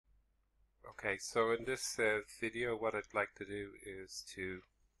Okay, so in this video what I'd like to do is to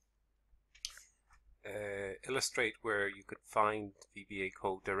illustrate where you could find VBA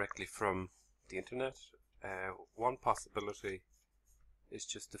code directly from the internet. One possibility is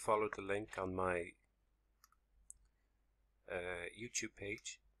just to follow the link on my YouTube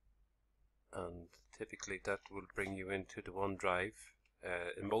page, and typically that will bring you into the OneDrive.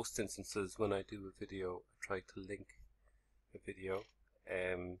 In most instances when I do a video I try to link a video.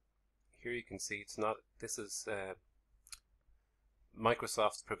 Here you can see it's not, this is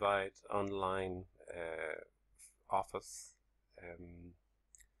Microsoft's provide online Office,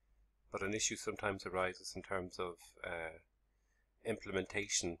 but an issue sometimes arises in terms of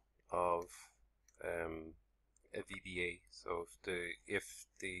implementation of a VBA. So if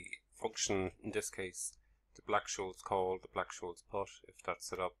the function, in this case the Scholes call, the Scholes put, if that's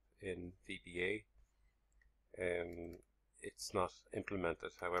set up in VBA, it's not implemented.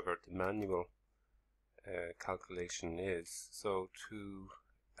 However, the manual calculation is. So to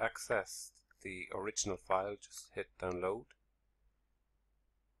access the original file, just hit download,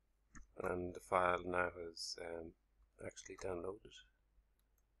 and the file now is actually downloaded.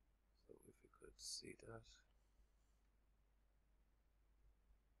 So if you could see that.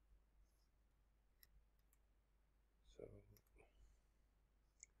 So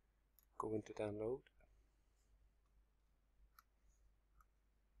go into download.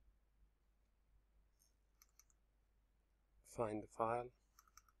 Find the file,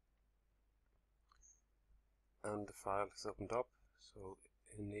 and the file is opened up. So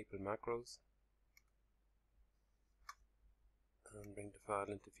enable macros and bring the file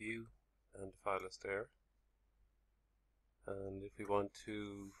into view, and the file is there. And if we want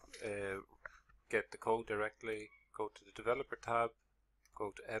to get the code directly, go to the developer tab,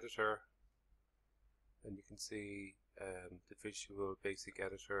 go to editor, and you can see the Visual Basic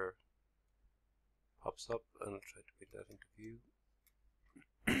Editor pops up, and I'll try to bring that into view.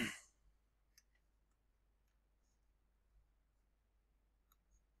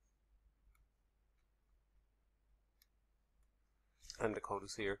 And the code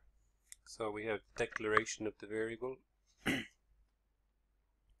is here. So we have declaration of the variable,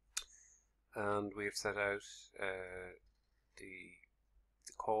 and we have set out the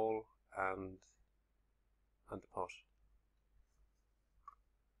call and the put.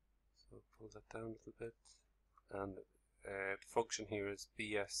 So pull that down a little bit, and the function here is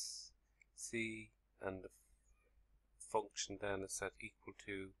BSC, and the function then is set equal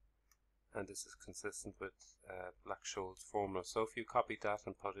to, and this is consistent with Scholes formula. So if you copy that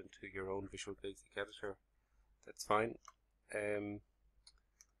and put into your own Visual Basic Editor, that's fine.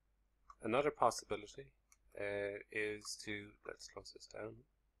 Another possibility is to, let's close this down,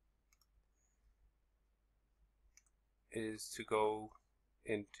 is to go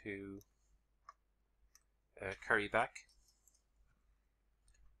into carry back,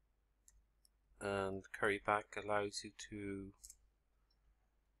 and carry back allows you to,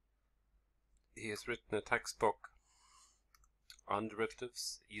 he has written a textbook on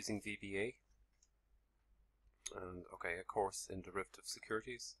derivatives using VBA, and okay, a course in derivative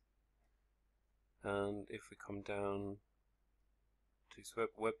securities. And if we come down to his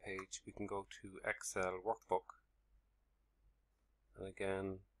web page, we can go to Excel workbook, and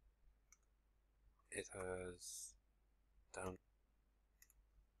again it has down.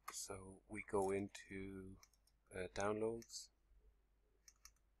 So we go into downloads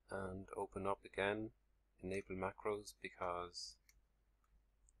and open up again, enable macros, because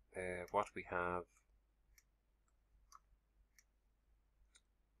what we have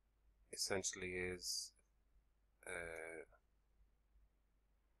essentially is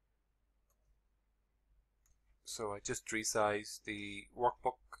so I just resized the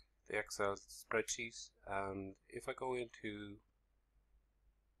workbook, the Excel spreadsheet, and if I go into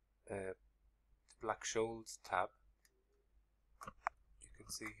the Scholes tab, you can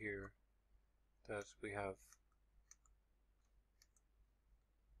see here that we have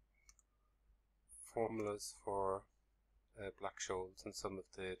formulas for Scholes and some of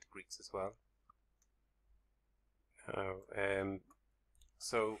the Greeks as well.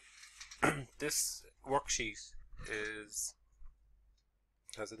 So this worksheet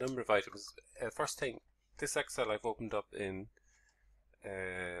has a number of items. First thing, this Excel I've opened up in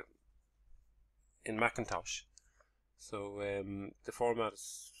Macintosh, so the format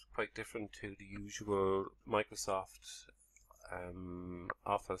is quite different to the usual Microsoft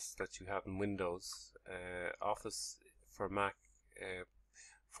Office that you have in Windows. Office for Mac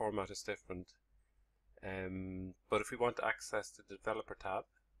format is different, but if we want to access the developer tab,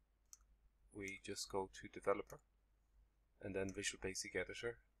 we just go to developer and then Visual Basic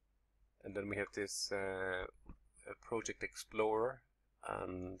Editor, And then we have this Project Explorer,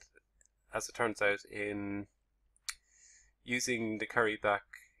 and as it turns out, in using the carryback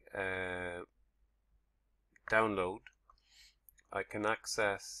download, I can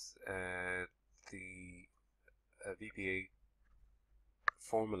access the VBA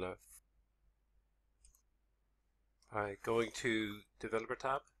formula by going to Developer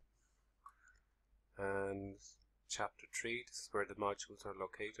tab and Chapter 3. This is where the modules are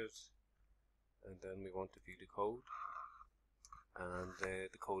located, and then we want to view the code, and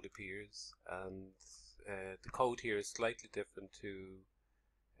the code appears, and the code here is slightly different to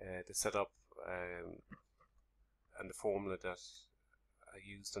the setup and the formula that I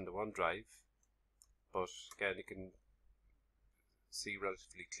used on the OneDrive, but again you can see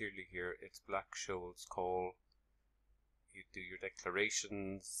relatively clearly here it's Black-Scholes call. You do your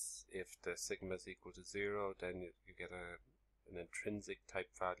declarations. If the sigma is equal to 0, then you get an intrinsic type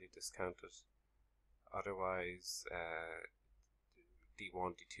value discounted. Otherwise,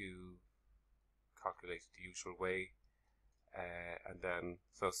 D1, D2 calculated the usual way, and then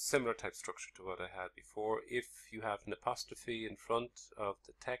so similar type structure to what I had before. If you have an apostrophe in front of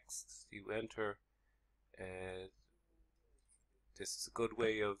the text you enter, this is a good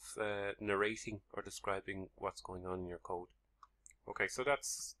way of narrating or describing what's going on in your code. Okay, so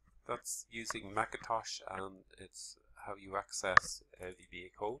that's using Macintosh, and it's how you access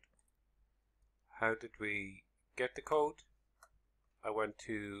VBA code. How did we get the code? I went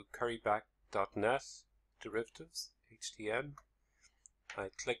to curryback.net derivatives HTM. I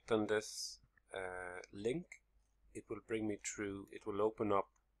clicked on this link. It will bring me through. It will open up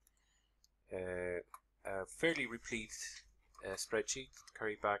a fairly replete spreadsheet,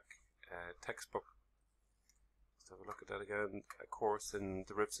 Curryback textbook. Let's have a look at that again. A course in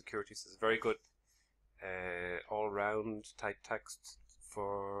derivative securities is very good all-round type text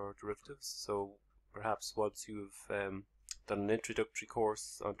for derivatives. So perhaps once you've done an introductory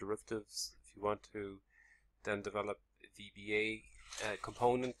course on derivatives, if you want to then develop a VBA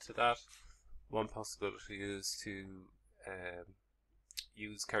component to that, one possibility is to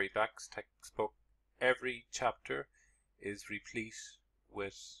use Curryback's textbook. Every chapter is replete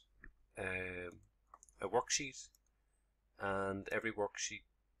with a worksheet, and every worksheet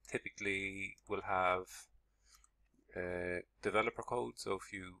typically will have developer code. So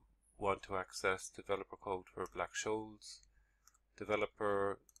if you want to access developer code for Black-Scholes,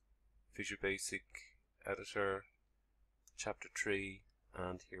 developer, Visual Basic, editor, chapter 3,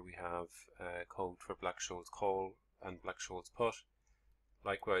 and here we have code for Black-Scholes call and Black-Scholes put.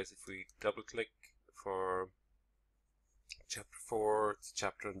 Likewise, if we double click for chapter 4, it's a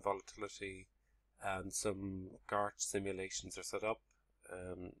chapter on volatility, and some GARCH simulations are set up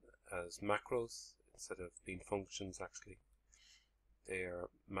as macros instead of being functions. Actually, they are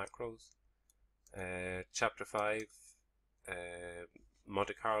macros. Chapter 5,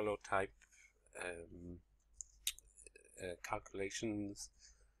 Monte Carlo type calculations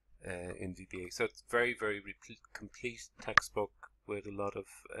in VBA. So it's very, very complete textbook with a lot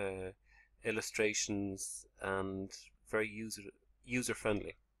of illustrations and very user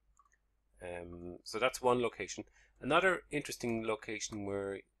friendly. So that's one location. Another interesting location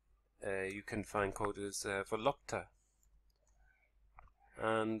where you can find code is Volupta.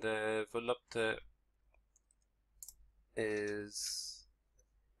 And Volupta is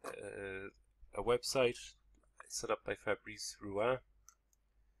a website set up by Fabrice Rouen,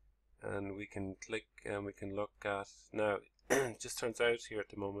 and we can click and we can look at now. It just turns out here at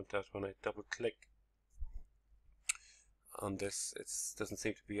the moment that when I double click on this, it doesn't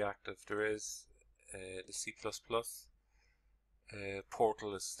seem to be active. There is the C++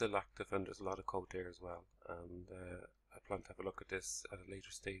 portal is still active, and there's a lot of code there as well, and I plan to have a look at this at a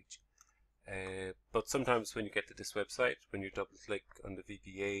later stage. But sometimes when you get to this website, when you double click on the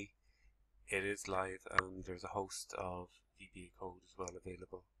VBA, it is live, and there's a host of VBA code as well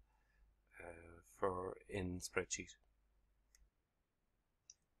available for in spreadsheet.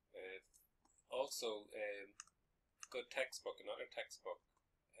 Also, good textbook, another textbook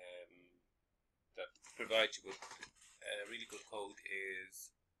that provides you with really good code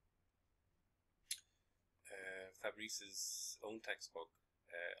is Fabrice's own textbook,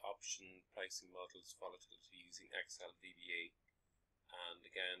 Option Pricing Models Volatility Using Excel VBA. And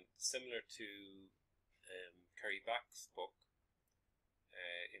again, similar to Curryback's book,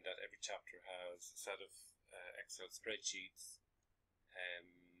 in that every chapter has a set of Excel spreadsheets,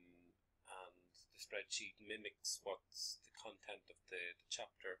 and the spreadsheet mimics what's the content of the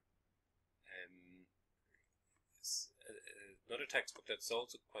chapter. Another textbook that's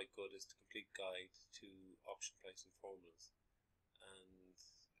also quite good is the Complete Guide to Option Pricing Formulas, and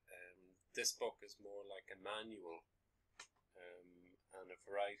this book is more like a manual, and a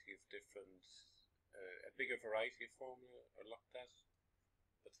variety of different, a bigger variety of formula are looked at.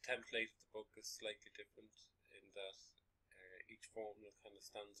 But the template of the book is slightly different in that each formula kind of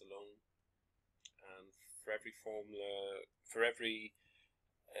stands alone, and for every formula, for every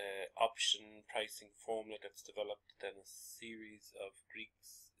option pricing formula that's developed, then a series of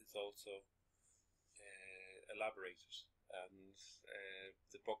Greeks is also elaborated, and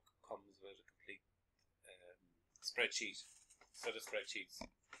the book comes with a complete set of spreadsheets.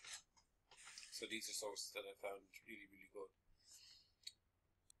 So these are sources that I found really, really good.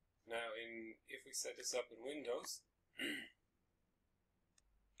 Now, if we set this up in Windows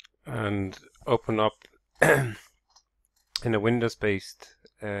and open up in a Windows-based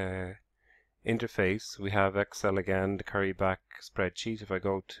interface, we have Excel again, the carry back spreadsheet. If I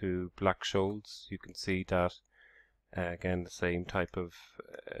go to Black Scholes, you can see that again the same type of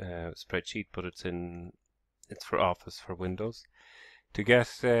spreadsheet, but it's for Office for Windows. To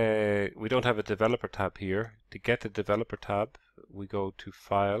get, we don't have a developer tab here. To get the developer tab, we go to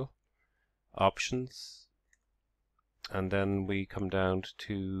File, Options, and then we come down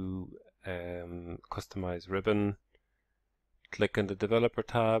to Customize Ribbon, click on the developer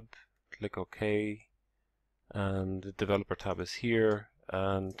tab, click OK, and the developer tab is here.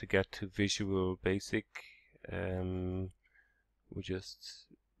 And to get to Visual Basic, we just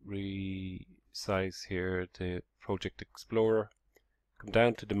resize here the Project Explorer, come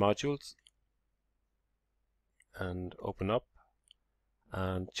down to the modules and open up,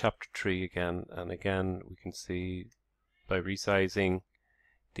 and chapter 3 again, and again we can see by resizing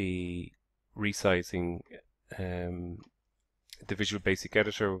the Visual Basic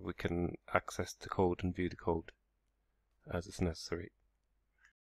editor, we can access the code and view the code as is necessary.